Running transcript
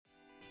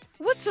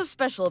What's so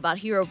special about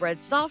Hero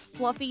Bread's soft,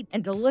 fluffy,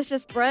 and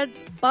delicious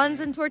breads, buns,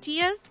 and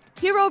tortillas?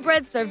 Hero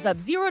Bread serves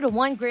up 0 to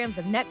 1 grams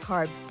of net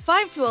carbs,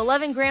 5 to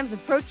 11 grams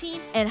of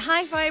protein, and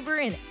high fiber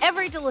in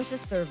every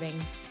delicious serving.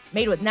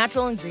 Made with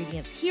natural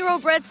ingredients, Hero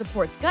Bread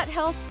supports gut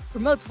health,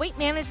 promotes weight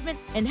management,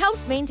 and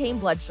helps maintain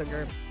blood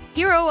sugar.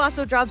 Hero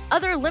also drops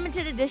other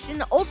limited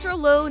edition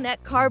ultra-low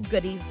net carb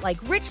goodies like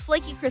rich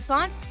flaky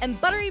croissants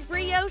and buttery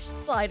brioche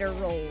slider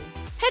rolls.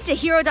 Head to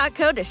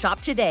hero.co to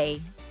shop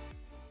today.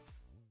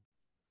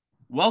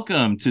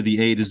 Welcome to the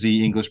A to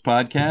Z English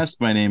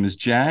podcast. My name is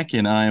Jack,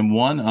 and I am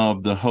one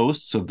of the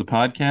hosts of the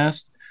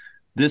podcast.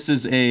 This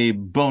is a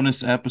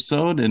bonus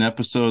episode, an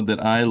episode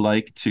that I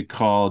like to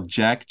call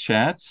Jack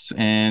Chats.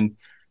 And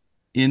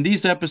in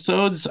these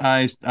episodes,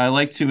 I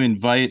like to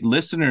invite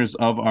listeners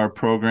of our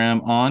program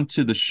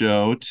onto the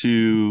show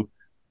to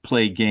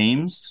play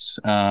games.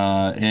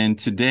 And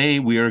today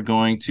we are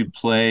going to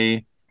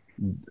play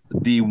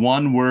the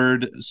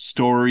one-word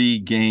story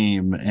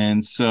game.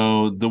 And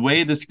so the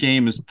way this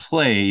game is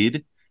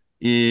played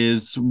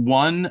is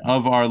one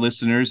of our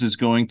listeners is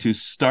going to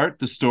start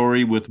the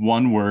story with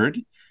one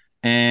word,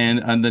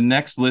 and the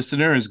next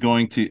listener is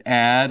going to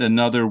add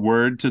another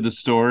word to the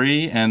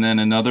story, and then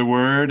another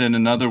word and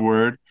another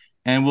word.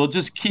 And we'll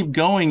just keep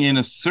going in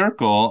a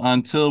circle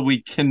until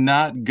we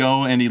cannot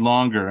go any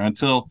longer,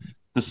 until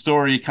the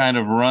story kind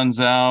of runs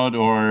out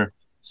or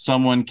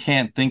someone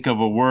can't think of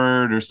a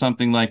word or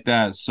something like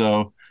that.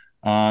 So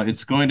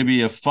it's going to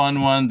be a fun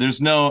one.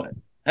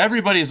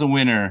 Everybody's a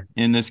winner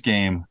in this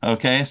game.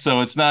 Okay. So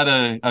it's not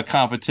a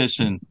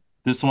competition.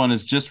 This one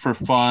is just for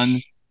fun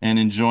and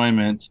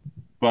enjoyment.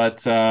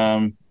 But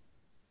I've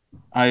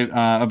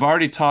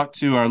already talked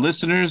to our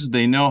listeners.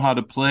 They know how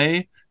to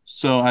play.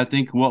 So I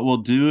think what we'll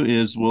do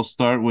is we'll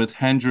start with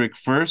Hendrik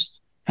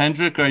first.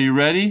 Hendrik, are you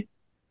ready?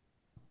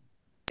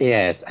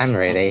 Yes, I'm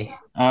ready.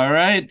 All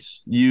right,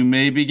 you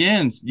may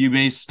begin. You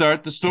may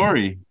start the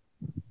story.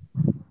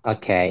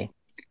 Okay.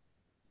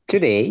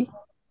 Today,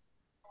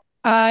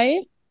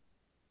 I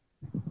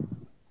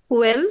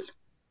will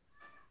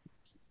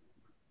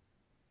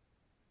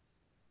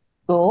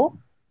go.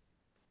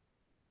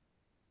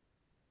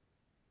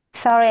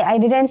 Sorry, I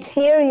didn't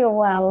hear you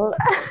well.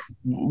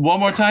 One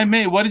more time,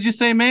 May. What did you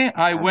say, May?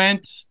 I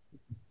went.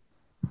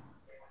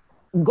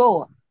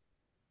 Go.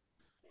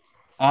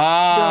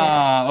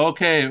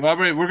 Okay. All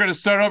right, we're going to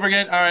start over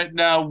again. All right,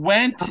 now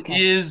went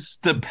is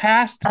the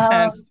past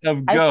tense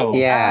of go.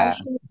 I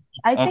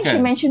think she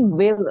mentioned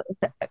will.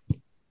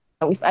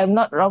 If I'm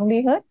not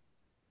wrongly heard,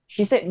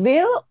 she said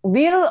will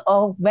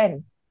or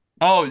when.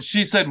 Oh,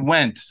 she said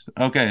went.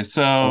 Okay,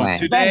 so Went.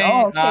 today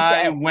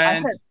I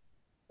went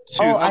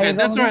to. Okay,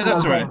 that's all right.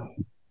 That's all right.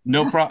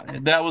 No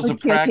problem. That was a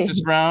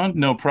practice round.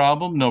 No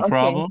problem. No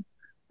problem.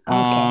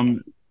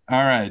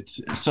 All right.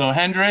 So,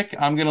 Hendrik,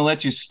 I'm going to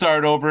let you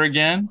start over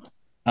again.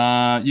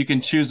 You can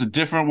choose a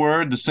different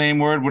word, the same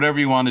word, whatever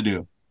you want to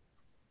do.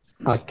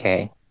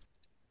 okay.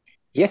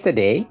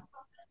 Yesterday,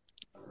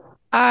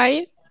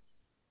 I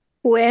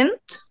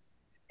went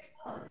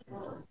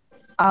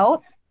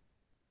out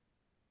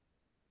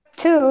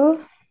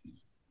To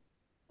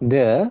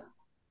the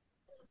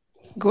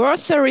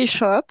grocery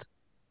shop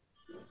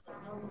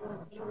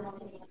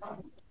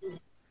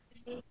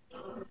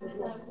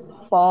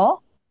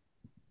for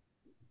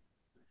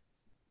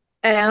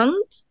and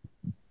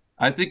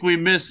I think we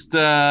missed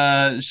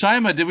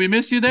Shaima. Did we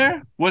miss you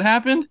there? What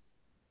happened?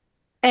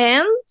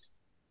 I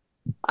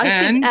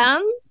said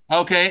and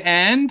Okay,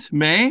 and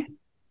May.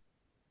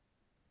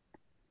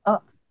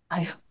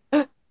 I.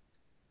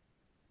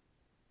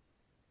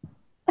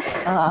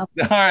 All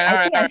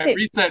right.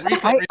 Reset.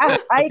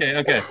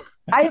 Okay.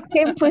 I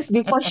came first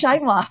before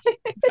Shaima.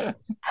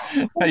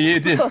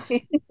 You did.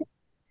 Sorry.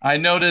 I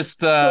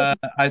noticed. I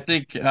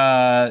think.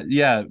 May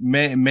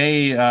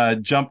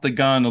jumped the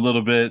gun a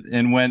little bit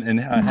and went and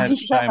had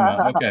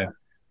Shaima. Okay.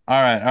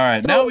 All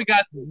right. Now we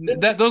got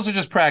that. Those are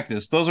just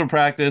practice. Those are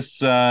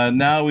practice.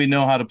 Now we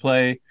know how to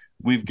play.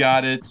 We've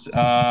got it.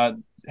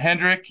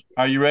 Hendrik,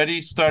 are you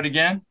ready? Start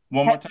again.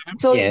 One more time.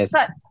 So Yes.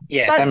 start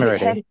I'm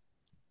with ready.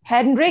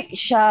 Hendrik,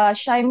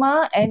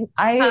 Shaima, and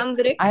I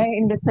Hendrik.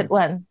 in the third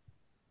one.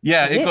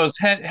 Yeah, Is it it? goes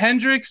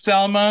Hendrik,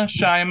 Selma,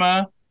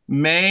 Shaima,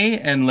 May,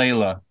 and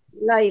Layla.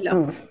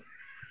 Laila.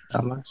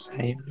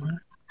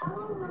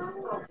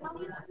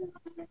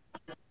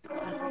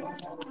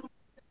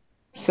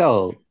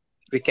 So,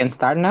 we can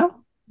start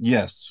now?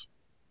 Yes.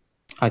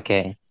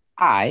 Okay.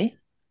 I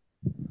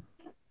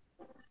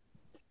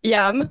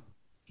Yum.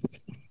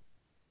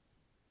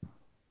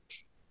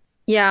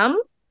 Yam.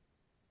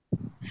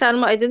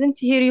 Salma, I didn't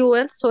hear you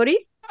well.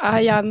 Sorry.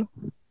 I am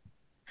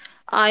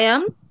I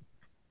am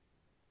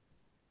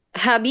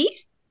happy.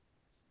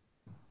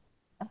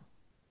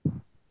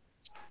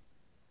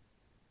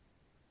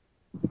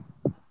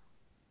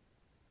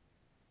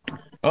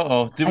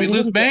 Did we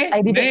lose May?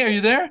 May, are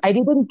you there? I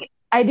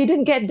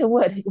didn't get the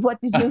word.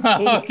 What did you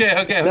say?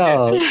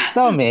 Okay.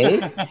 So May,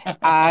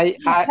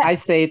 I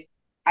said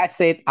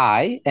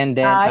I, and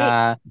then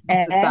I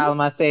am.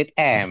 Salma said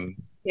am.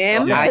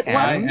 Am. Yeah, Third one?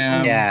 I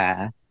am.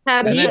 Yeah.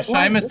 And Happy. then That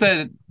one Shaima is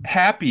said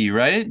happy,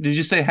 right? Did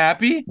you say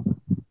happy?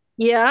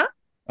 Yeah.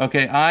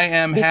 Okay, I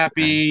am Be-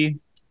 happy.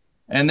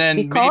 And then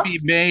maybe because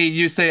May,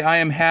 you say I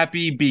am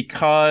happy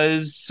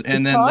because,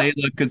 and then because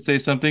Layla could say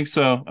something.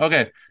 So,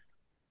 okay.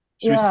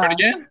 Should we start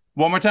yeah. again?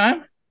 One more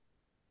time?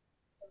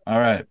 All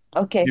right.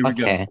 Okay. Here we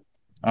go. Okay.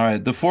 All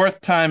right. The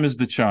fourth time is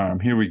the charm.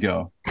 Here we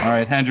go. All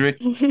right, Hendrik.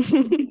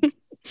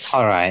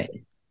 All right.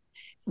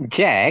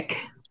 Jack,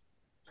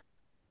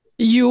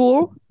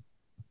 You,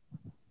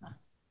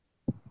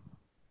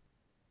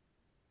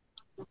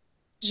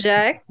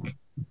 Jack.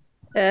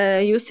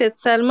 You said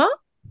Salma.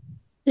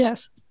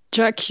 yes.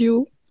 Jack,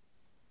 you.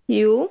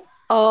 You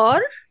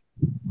are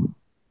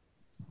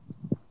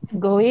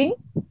Going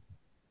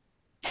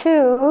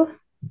To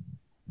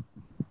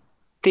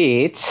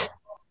teach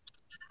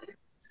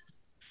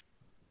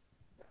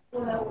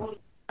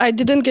I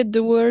didn't get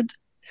the word.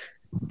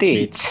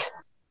 teach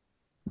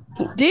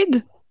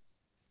Did?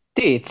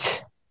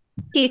 teach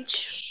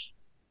teach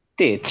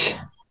teach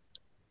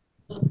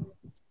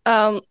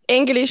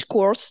English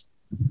course.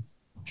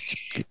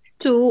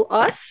 to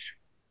us.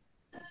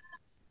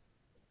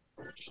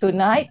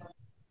 tonight.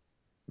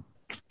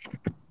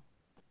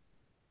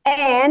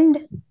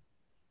 and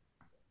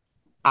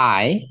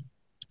I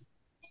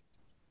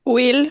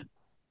Will.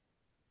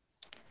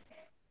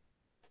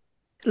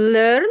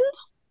 Learn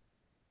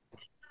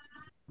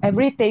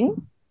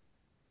Everything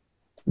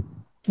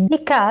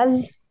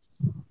because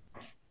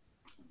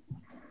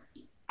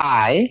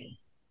I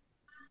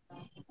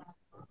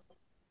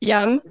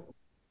Yam.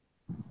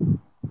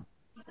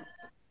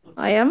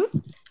 I am.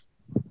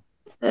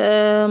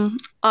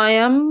 I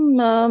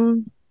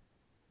am.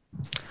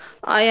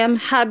 I am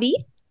happy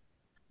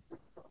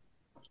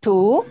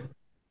to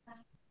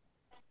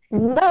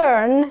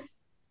learn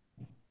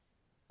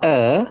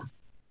a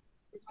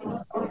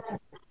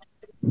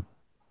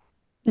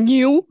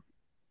New.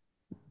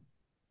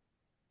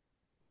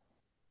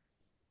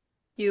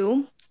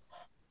 you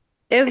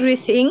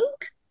everything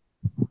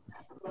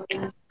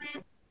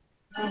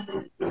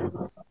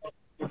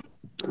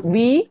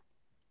we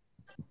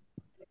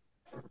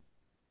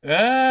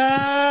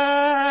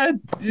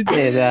We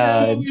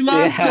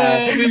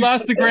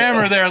lost the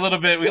grammar there a little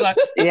bit. That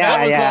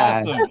was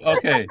awesome.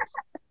 Okay.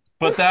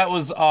 But that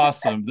was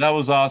awesome.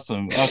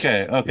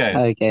 Okay.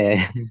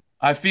 Okay.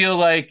 I feel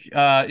like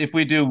if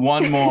we do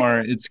one more,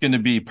 it's going to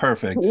be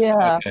perfect.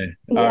 Yeah. Okay.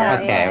 All yeah,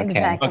 right. Okay, yeah, okay.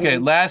 exactly. Okay,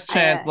 last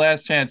chance.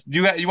 Do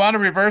you want to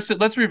reverse it?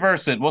 Let's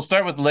reverse it. We'll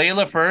start with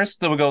Layla first.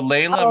 Then we'll go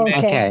Layla, May,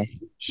 Okay.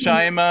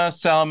 Shaima,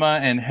 Selma,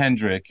 and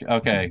Hendrik.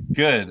 Okay,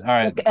 good. All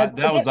right, okay,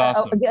 that was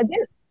awesome. Again,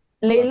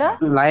 Layla,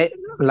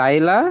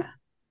 Laila,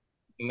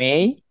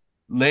 May,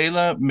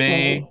 Layla,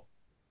 May,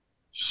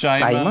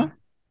 Shaima,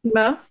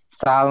 Saima,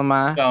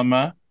 Salma,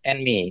 Selma,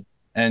 and me.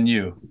 and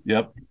you.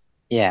 Yep.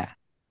 Yeah.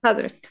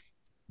 حضرتك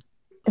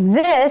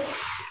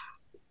This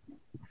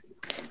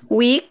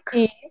week.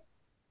 E.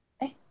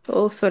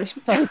 Oh, sorry.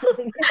 sorry.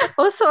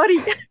 Oh, sorry.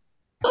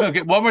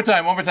 Okay, one more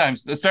time.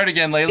 Start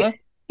again, Layla.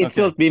 It Okay.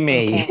 should be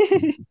May.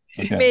 Okay.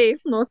 Okay. May,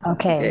 not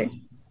Okay.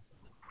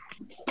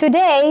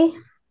 Today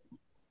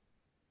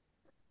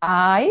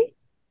I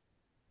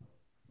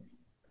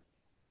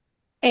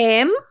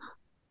am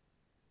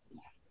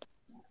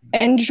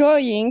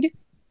Enjoying.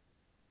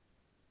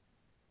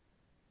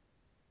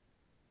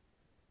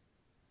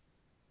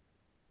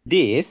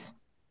 This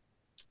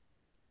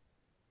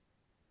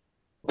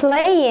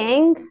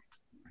playing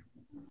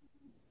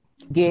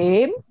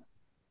game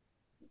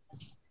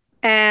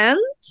and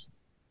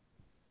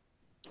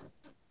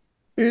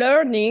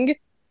Learning.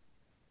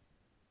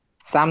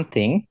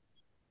 something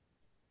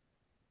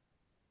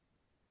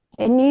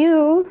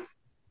new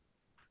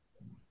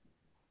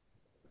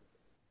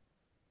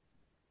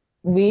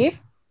with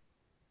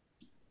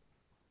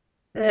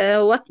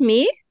what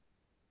me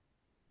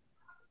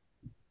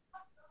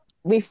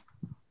with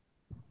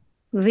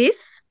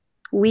this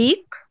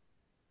week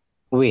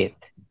with.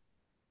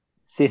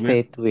 She With.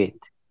 said with.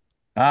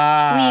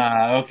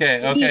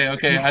 Okay.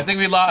 I think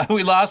we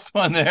lost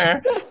one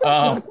there.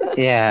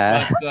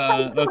 Yeah.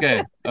 But,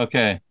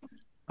 okay.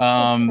 That's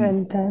I'm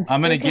gonna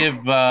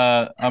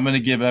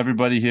fantastic. give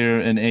everybody here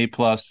an A+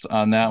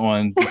 on that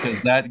one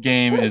because that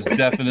game is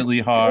definitely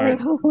hard.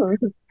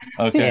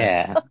 Okay.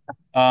 Yeah.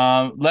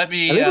 Let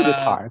me A little bit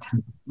hard.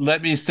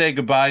 let me say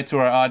goodbye to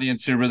our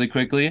audience here really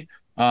quickly.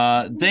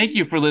 Thank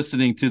you for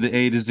listening to the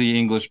A to Z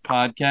English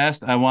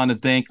podcast. I want to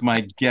thank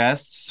my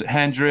guests,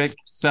 Hendrik,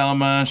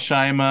 Selma,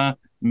 Shaima,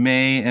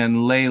 May, and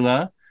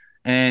Layla.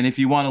 And if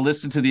you want to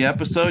listen to the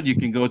episode, you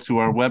can go to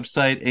our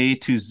website,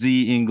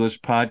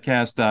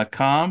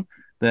 a2zenglishpodcast.com.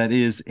 That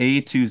is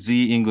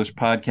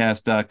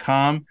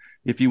a2zenglishpodcast.com.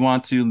 If you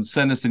want to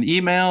send us an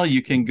email,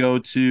 you can go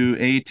to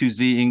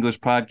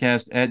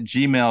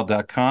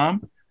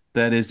a2zenglishpodcast@gmail.com.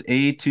 That is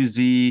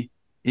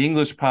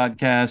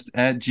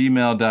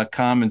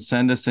a2zenglishpodcast@gmail.com and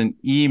send us an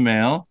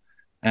email.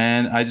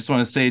 And I just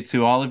want to say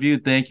to all of you,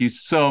 thank you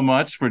so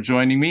much for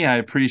joining me. I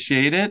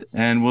appreciate it.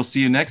 And we'll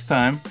see you next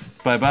time.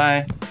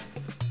 Bye-bye.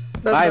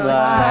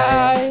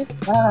 Bye-bye.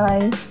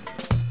 Bye.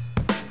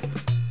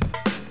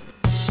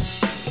 bye.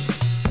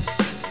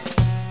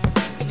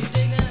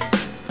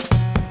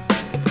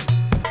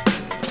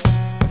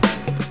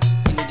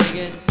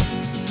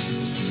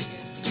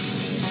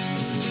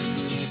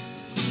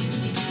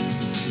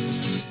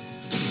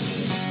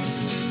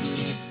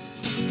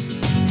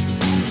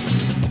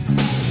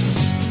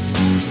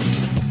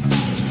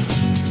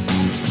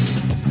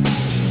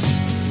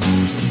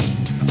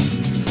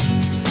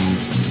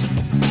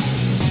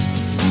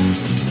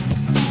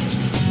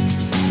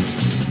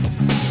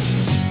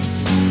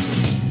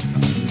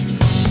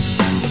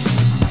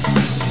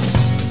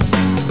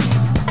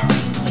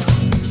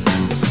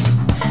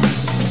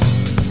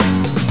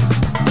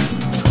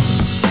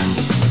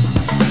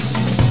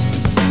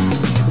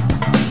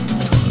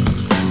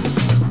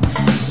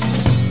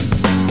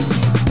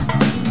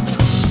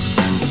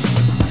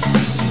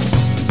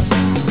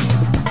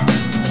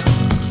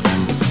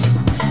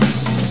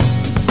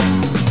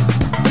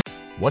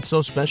 What's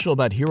so special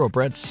about Hero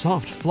Bread's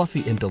soft,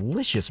 fluffy, and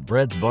delicious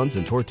breads, buns,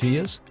 and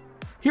tortillas?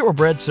 Hero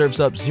Bread serves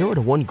up 0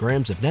 to 1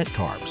 grams of net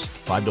carbs,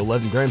 5 to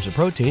 11 grams of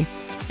protein,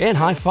 and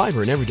high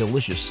fiber in every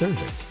delicious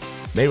serving.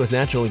 Made with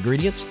natural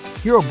ingredients,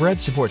 Hero Bread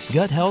supports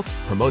gut health,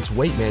 promotes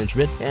weight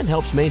management, and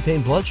helps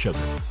maintain blood sugar.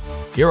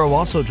 Hero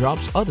also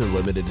drops other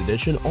limited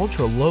edition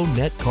ultra-low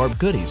net carb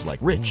goodies like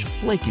rich,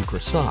 flaky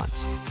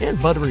croissants and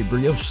buttery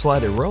brioche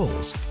slider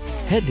rolls.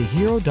 Head to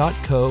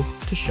hero.co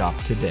to shop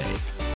today.